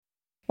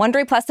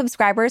Wondery Plus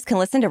subscribers can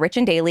listen to Rich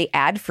and Daily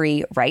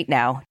ad-free right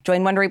now.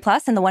 Join Wondery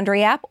Plus in the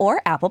Wondery app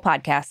or Apple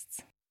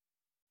Podcasts.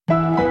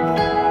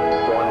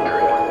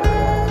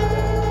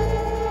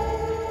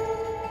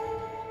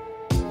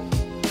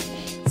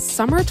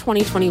 Summer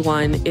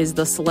 2021 is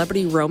the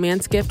celebrity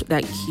romance gift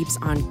that keeps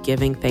on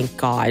giving, thank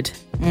God.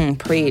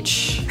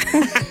 Preach.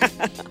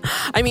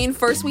 I mean,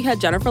 first we had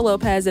Jennifer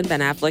Lopez and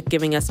Ben Affleck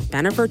giving us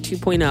Bennifer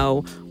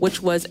 2.0,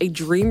 which was a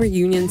dream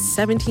reunion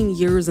 17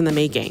 years in the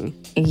making.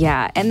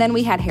 Yeah, and then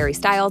we had Harry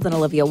Styles and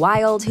Olivia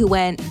Wilde, who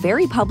went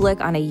very public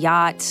on a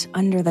yacht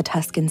under the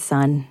Tuscan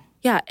sun.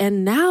 Yeah,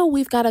 and now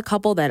we've got a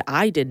couple that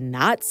I did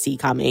not see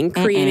coming,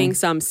 creating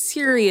some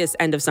serious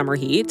end-of-summer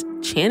heat,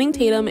 Channing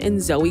Tatum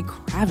and Zoe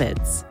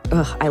Kravitz.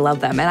 Ugh, I love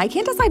them, and I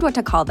can't decide what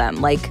to call them.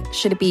 Like,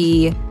 should it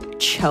be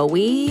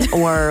Choey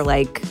or,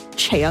 like,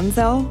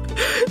 Chanzo?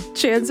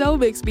 Chanzo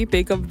makes me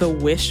think of the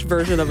Wish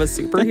version of a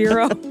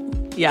superhero.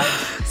 Yeah.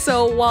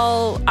 So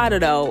while, I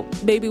don't know,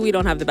 maybe we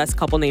don't have the best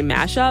couple name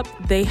mashup,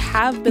 they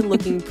have been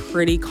looking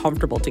pretty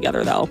comfortable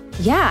together, though.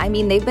 Yeah, I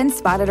mean, they've been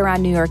spotted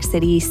around New York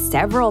City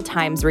several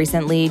times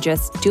recently,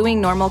 just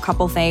doing normal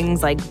couple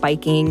things like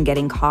biking,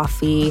 getting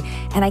coffee.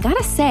 And I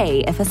gotta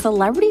say, if a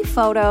celebrity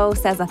photo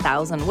says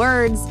 1,000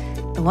 words,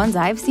 the ones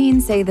I've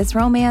seen say this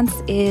romance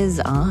is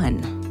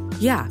on.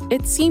 Yeah,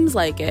 it seems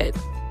like it.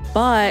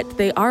 But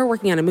they are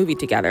working on a movie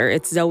together.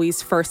 It's Zoe's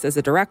first as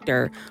a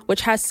director, which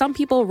has some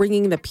people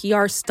ringing the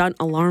PR stunt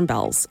alarm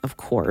bells, of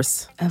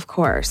course. Of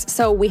course.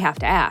 So we have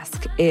to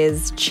ask,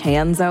 is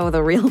Chanzo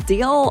the real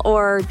deal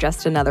or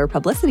just another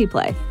publicity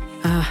play?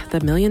 The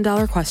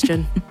million-dollar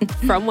question.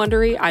 From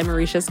Wondery, I'm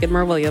Marisha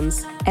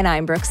Skidmore-Williams. And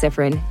I'm Brooke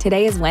Sifrin.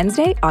 Today is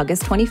Wednesday,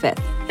 August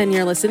 25th. And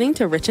you're listening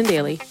to Rich and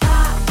Daily.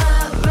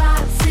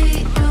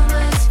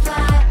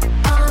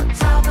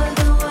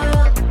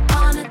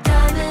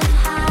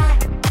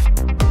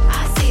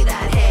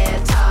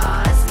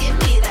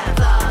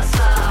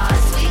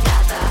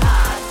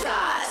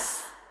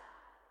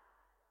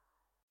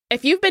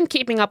 If you've been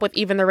keeping up with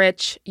Even the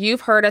Rich, you've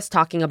heard us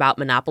talking about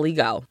Monopoly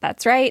Go.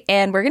 That's right,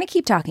 and we're going to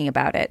keep talking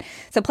about it.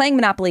 So playing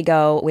Monopoly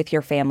Go with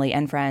your family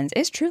and friends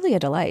is truly a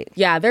delight.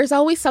 Yeah, there's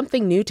always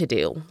something new to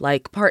do,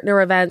 like partner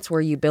events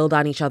where you build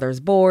on each other's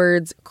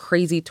boards,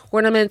 crazy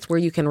tournaments where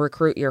you can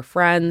recruit your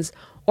friends,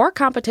 or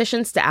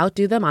competitions to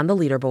outdo them on the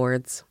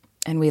leaderboards.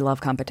 And we love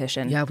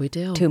competition. Yeah, we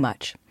do. Too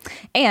much.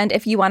 And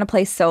if you want to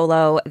play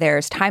solo,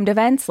 there's timed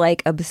events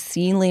like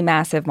obscenely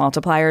massive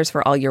multipliers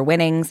for all your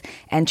winnings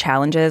and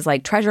challenges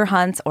like treasure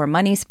hunts or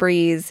money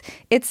sprees.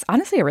 It's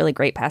honestly a really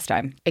great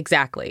pastime.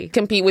 Exactly.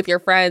 Compete with your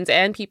friends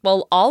and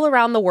people all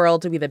around the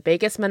world to be the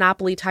biggest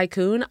Monopoly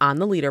tycoon on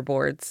the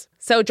leaderboards.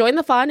 So join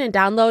the fun and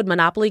download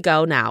Monopoly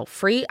Go now,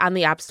 free on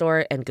the App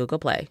Store and Google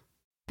Play.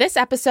 This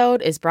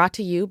episode is brought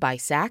to you by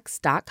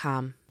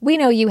Saks.com. We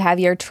know you have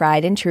your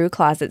tried and true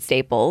closet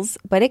staples,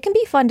 but it can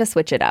be fun to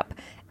switch it up.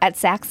 At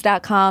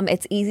Saks.com,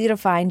 it's easy to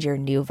find your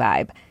new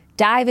vibe.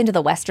 Dive into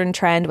the Western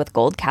trend with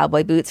gold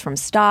cowboy boots from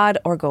Staud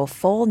or go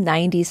full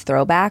 90s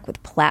throwback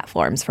with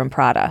platforms from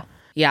Prada.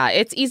 Yeah,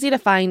 it's easy to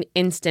find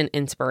instant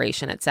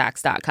inspiration at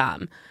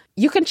Saks.com.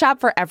 You can shop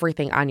for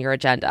everything on your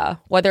agenda,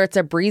 whether it's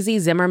a breezy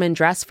Zimmermann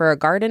dress for a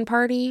garden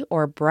party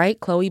or a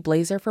bright Chloe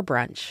blazer for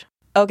brunch.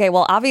 Okay,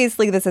 well,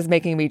 obviously this is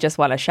making me just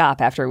want to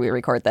shop after we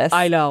record this.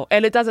 I know,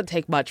 and it doesn't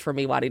take much for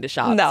me wanting to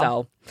shop. No.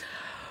 So.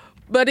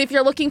 But if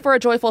you're looking for a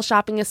joyful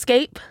shopping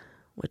escape,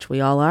 which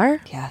we all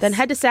are, yes, then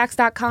head to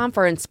Saks.com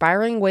for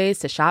inspiring ways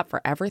to shop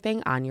for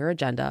everything on your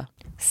agenda.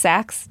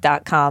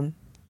 Saks.com.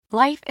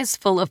 Life is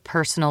full of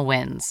personal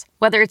wins,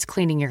 whether it's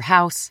cleaning your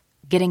house,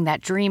 getting that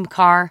dream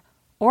car,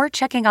 or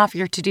checking off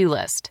your to-do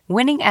list.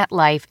 Winning at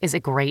life is a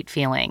great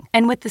feeling.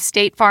 And with the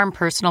State Farm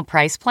Personal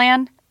Price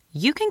Plan,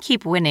 you can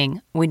keep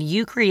winning when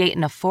you create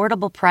an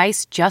affordable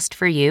price just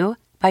for you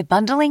by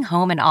bundling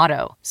home and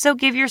auto. So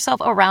give yourself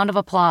a round of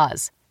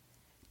applause.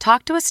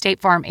 Talk to a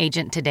State Farm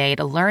agent today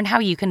to learn how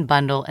you can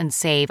bundle and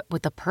save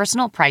with the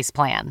Personal Price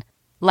Plan.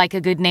 Like a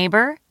good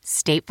neighbor,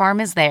 State Farm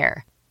is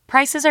there.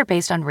 Prices are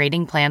based on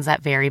rating plans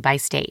that vary by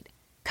state.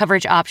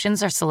 Coverage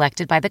options are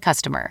selected by the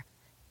customer.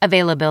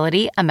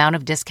 Availability, amount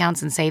of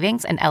discounts and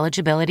savings, and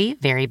eligibility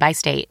vary by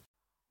state.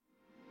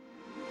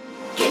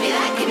 Give me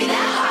that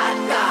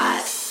hot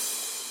goss.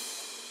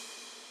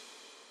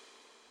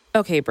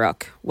 Okay,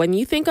 Brooke, when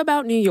you think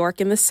about New York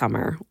in the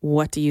summer,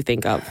 what do you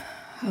think of?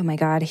 Oh my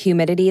God,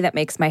 humidity that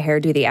makes my hair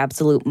do the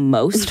absolute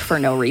most for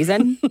no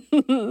reason.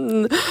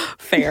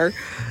 Fair.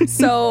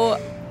 So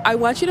I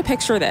want you to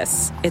picture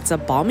this. It's a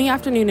balmy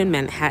afternoon in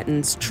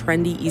Manhattan's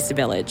trendy East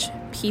Village.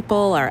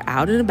 People are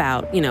out and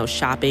about,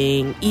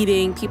 shopping,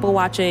 eating, people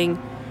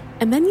watching.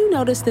 And then you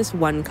notice this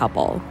one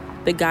couple.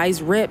 The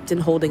guy's ripped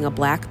and holding a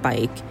black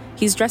bike.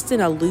 He's dressed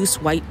in a loose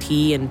white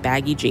tee and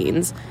baggy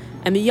jeans.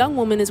 And the young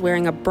woman is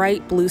wearing a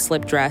bright blue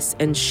slip dress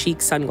and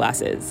chic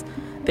sunglasses.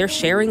 They're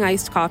sharing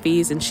iced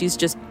coffees, and she's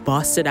just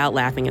busted out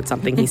laughing at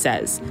something he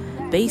says.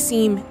 They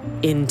seem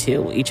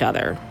into each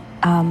other.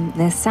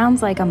 This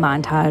sounds like a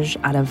montage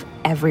out of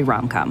every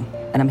rom-com,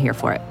 and I'm here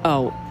for it.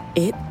 Oh,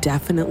 it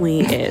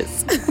definitely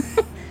is.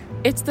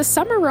 It's the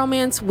summer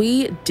romance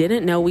we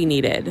didn't know we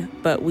needed,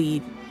 but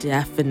we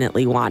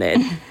definitely wanted.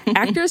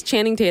 Actors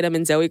Channing Tatum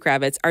and Zoe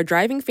Kravitz are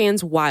driving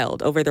fans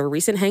wild over their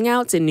recent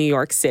hangouts in New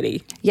York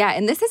City. Yeah,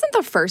 and this isn't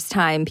the first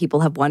time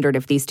people have wondered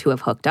if these two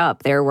have hooked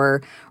up. There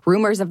were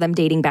rumors of them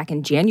dating back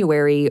in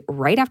January,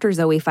 right after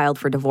Zoe filed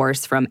for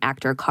divorce from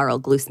actor Carl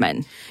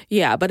Glusman.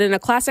 Yeah, but in a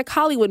classic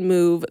Hollywood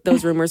move,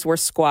 those rumors were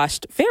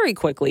squashed very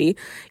quickly.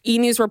 E!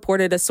 News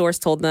reported a source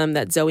told them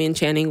that Zoe and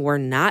Channing were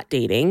not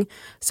dating.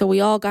 So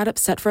we all got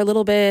upset for a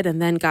little bit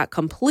and then got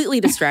completely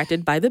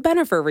distracted by the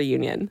Bennifer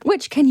reunion.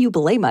 Which, can you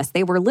blame us?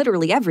 They were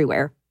literally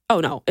everywhere. Oh,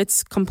 no,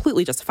 it's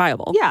completely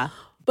justifiable. Yeah.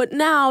 But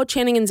now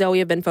Channing and Zoe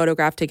have been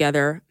photographed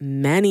together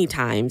many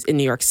times in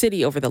New York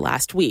City over the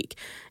last week.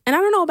 And I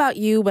don't know about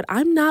you, but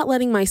I'm not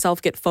letting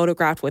myself get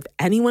photographed with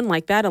anyone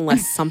like that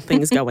unless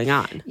something's going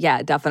on.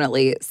 Yeah,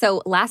 definitely.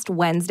 So last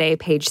Wednesday,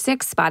 Page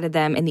Six spotted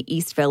them in the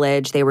East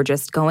Village. They were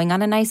just going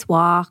on a nice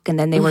walk, and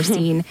then they were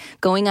seen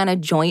going on a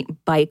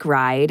joint bike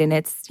ride. And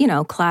it's,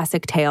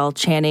 classic tale.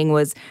 Channing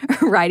was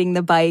riding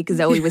the bike.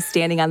 Zoe was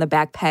standing on the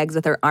back pegs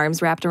with her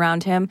arms wrapped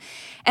around him.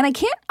 And I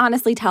can't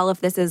honestly tell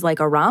if this is like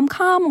a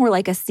rom-com or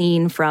like a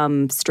scene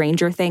from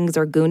Stranger Things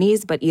or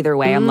Goonies, but either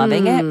way, I'm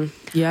loving it.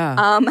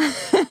 Yeah.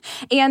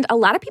 And a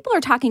lot of people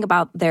are talking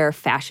about their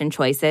fashion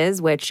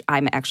choices, which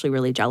I'm actually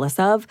really jealous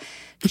of.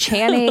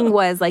 Channing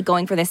was like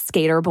going for this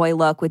skater boy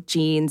look with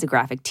jeans, a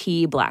graphic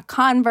tee, black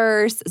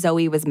Converse.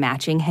 Zoe was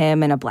matching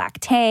him in a black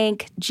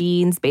tank,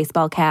 jeans,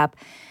 baseball cap,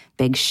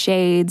 big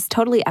shades,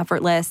 totally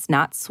effortless,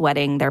 not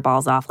sweating their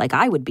balls off like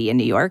I would be in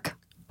New York.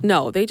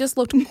 No, they just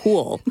looked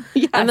cool.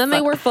 Yes. And then they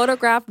were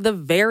photographed the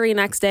very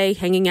next day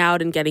hanging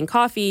out and getting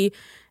coffee.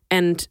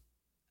 And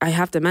I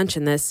have to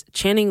mention this,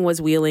 Channing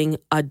was wheeling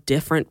a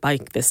different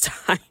bike this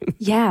time.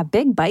 Yeah,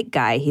 big bike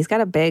guy. He's got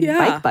a big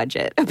bike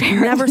budget,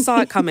 apparently. Never saw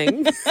it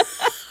coming.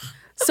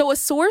 So a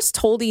source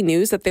told E!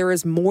 News that there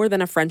is more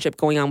than a friendship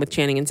going on with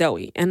Channing and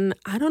Zoe. And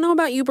I don't know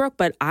about you, Brooke,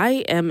 but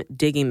I am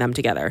digging them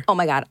together. Oh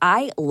my God,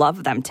 I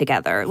love them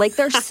together. Like,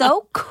 they're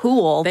so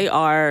cool. They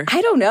are.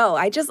 I don't know.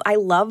 I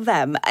love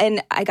them.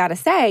 And I gotta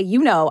say,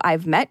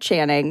 I've met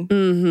Channing.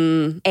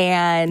 Mm-hmm.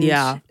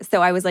 And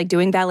so I was like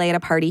doing ballet at a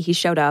party. He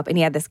showed up and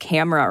he had this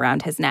camera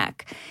around his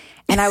neck.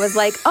 And I was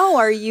like, oh,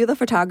 are you the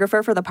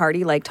photographer for the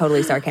party? Like,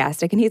 totally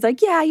sarcastic. And he's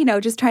like, yeah,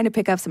 just trying to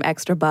pick up some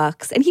extra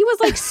bucks. And he was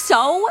like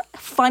so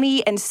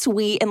funny and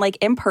sweet. And like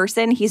in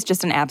person, he's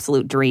just an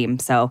absolute dream.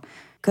 So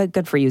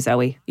good for you,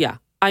 Zoe. Yeah.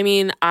 I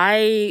mean,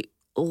 I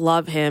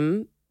love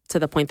him to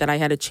the point that I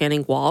had a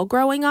Channing wall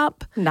growing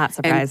up. Not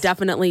surprised. And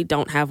definitely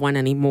don't have one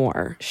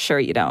anymore. Sure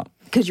you don't.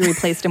 Because you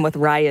replaced him with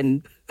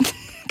Ryan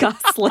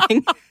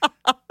Gosling.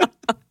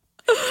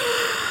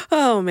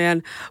 Oh,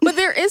 man. But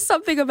there is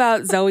something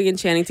about Zoe and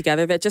Channing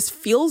together that just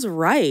feels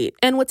right.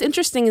 And what's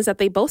interesting is that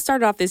they both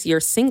started off this year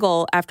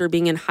single after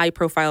being in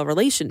high-profile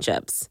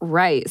relationships.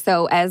 Right.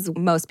 So as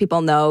most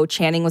people know,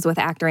 Channing was with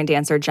actor and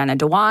dancer Jenna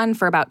Dewan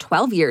for about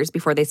 12 years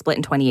before they split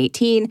in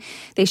 2018.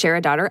 They share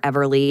a daughter,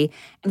 Everly.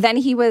 Then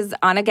he was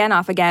on again,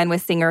 off again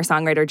with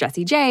singer-songwriter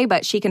Jessie J,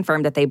 but she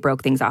confirmed that they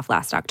broke things off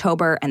last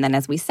October. And then,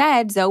 as we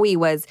said, Zoe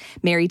was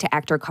married to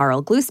actor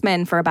Carl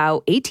Glusman for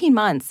about 18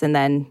 months, and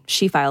then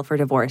she filed for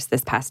divorce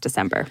this past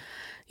December.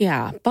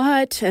 Yeah,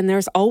 but, and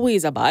there's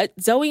always a but,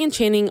 Zoe and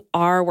Channing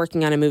are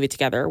working on a movie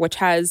together, which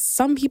has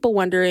some people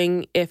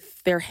wondering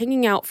if they're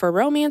hanging out for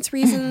romance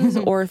reasons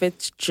or if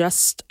it's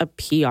just a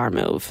PR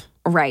move.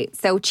 Right.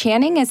 So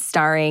Channing is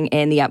starring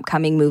in the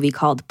upcoming movie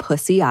called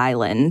Pussy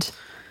Island,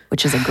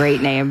 which is a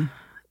great name.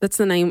 That's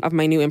the name of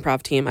my new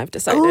improv team, I've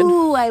decided.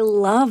 Ooh, I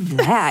love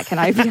that. Can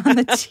I be on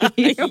the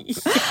team?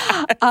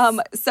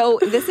 Yes. So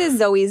this is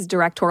Zoe's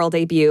directorial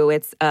debut.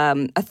 It's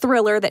a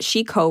thriller that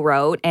she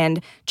co-wrote,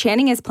 and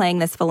Channing is playing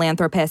this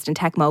philanthropist and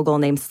tech mogul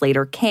named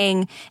Slater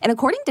King. And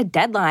according to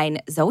Deadline,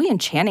 Zoe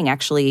and Channing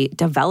actually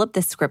developed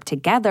this script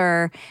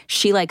together.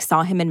 She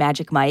saw him in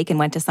Magic Mike and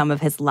went to some of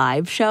his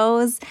live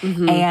shows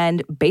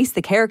and based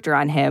the character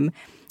on him.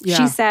 Yeah.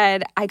 She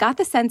said, I got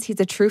the sense he's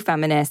a true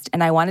feminist,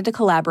 and I wanted to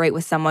collaborate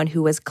with someone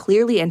who was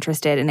clearly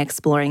interested in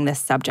exploring this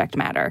subject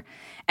matter.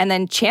 And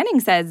then Channing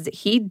says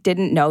he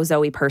didn't know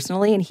Zoe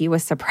personally, and he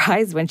was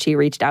surprised when she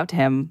reached out to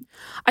him.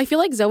 I feel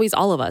like Zoe's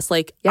all of us.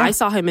 I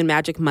saw him in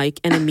Magic Mike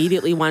and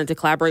immediately wanted to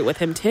collaborate with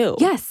him too.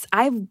 Yes,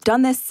 I've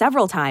done this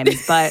several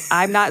times, but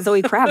I'm not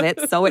Zoe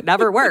Kravitz, so it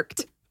never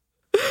worked.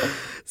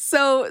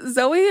 So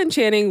Zoe and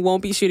Channing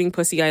won't be shooting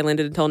Pussy Island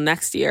until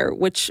next year,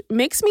 which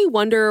makes me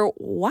wonder,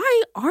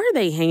 why are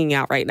they hanging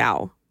out right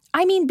now?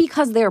 I mean,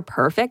 because they're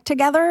perfect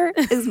together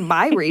is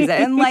my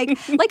reason. like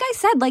I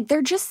said,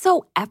 they're just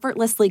so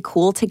effortlessly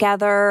cool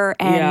together.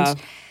 And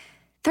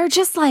they're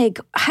just I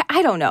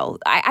don't know.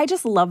 I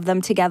just love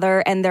them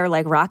together. And they're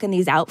rocking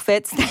these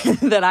outfits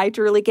that I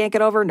truly can't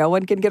get over. No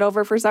one can get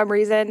over for some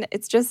reason.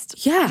 It's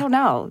just, I don't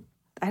know.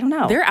 I don't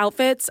know. Their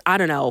outfits, I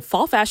don't know.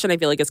 Fall fashion, I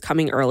feel like, is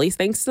coming early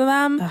thanks to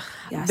them.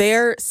 Yes.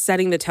 They're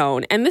setting the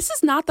tone. And this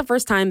is not the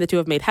first time the two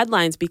have made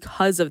headlines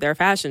because of their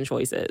fashion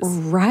choices.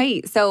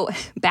 Right. So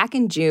back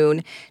in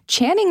June,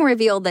 Channing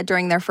revealed that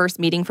during their first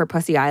meeting for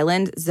Pussy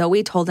Island,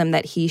 Zoe told him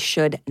that he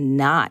should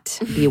not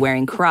be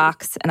wearing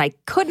Crocs. And I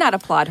could not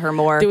applaud her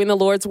more. Doing the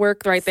Lord's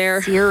work right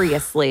there.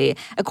 Seriously.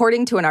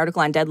 According to an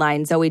article on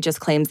Deadline, Zoe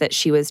just claims that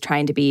she was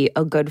trying to be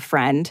a good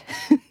friend.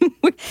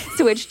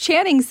 To which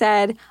Channing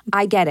said,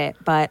 I get it,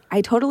 but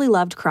I totally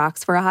loved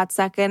Crocs for a hot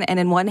second. And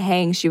in one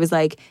hang, she was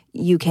like,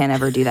 you can't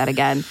ever do that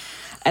again.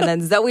 And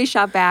then Zoe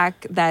shot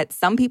back that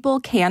some people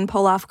can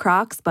pull off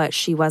Crocs, but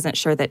she wasn't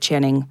sure that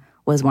Channing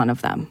was one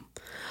of them.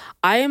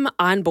 I'm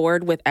on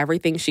board with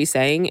everything she's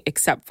saying,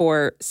 except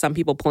for some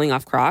people pulling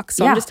off Crocs.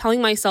 So I'm just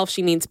telling myself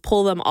she means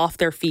pull them off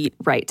their feet.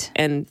 Right.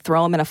 And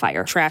throw them in a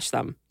fire. Trash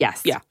them.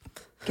 Yes. Yeah.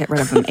 Get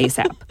rid of them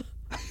ASAP.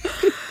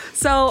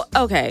 So,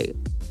 okay.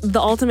 The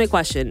ultimate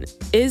question,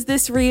 is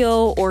this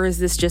real or is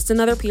this just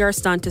another PR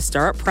stunt to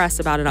stir up press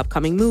about an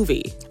upcoming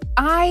movie?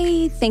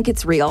 I think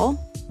it's real,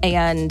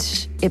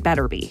 and it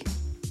better be,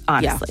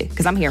 honestly,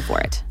 because I'm here for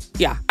it.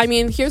 Yeah. I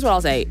mean, here's what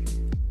I'll say.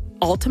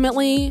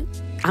 Ultimately,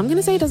 I'm going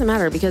to say it doesn't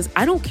matter because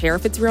I don't care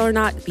if it's real or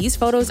not. These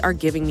photos are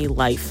giving me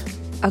life.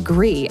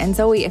 Agree. And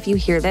Zoe, if you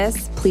hear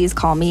this, please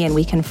call me and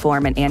we can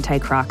form an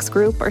anti-Crocs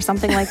group or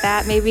something like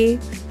that, maybe.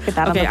 Get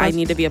that on the Okay, list. I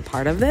need to be a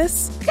part of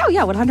this. Oh,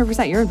 yeah,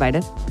 100%. You're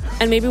invited.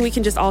 And maybe we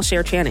can just all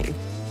share Channing.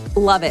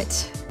 Love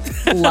it.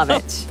 Love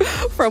it.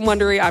 From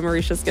Wondery, I'm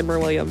Marisha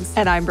Skidmore-Williams.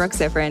 And I'm Brooke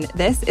Siffrin.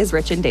 This is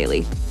Rich and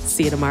Daily.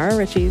 See you tomorrow,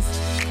 Richies.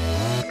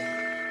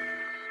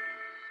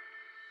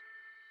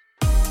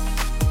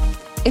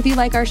 If you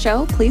like our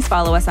show, please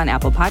follow us on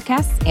Apple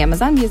Podcasts,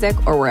 Amazon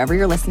Music, or wherever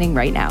you're listening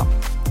right now.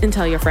 And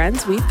tell your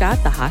friends we've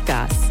got the hot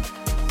goss.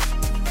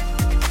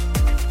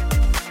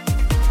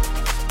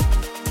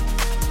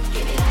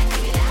 Give me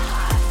that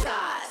hot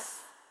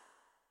sauce.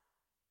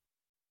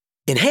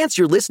 Enhance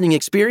your listening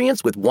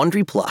experience with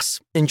Wondery Plus.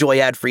 Enjoy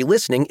ad-free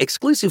listening,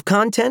 exclusive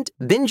content,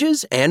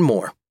 binges, and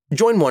more.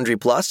 Join Wondery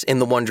Plus in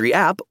the Wondery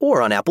app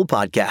or on Apple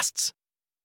Podcasts.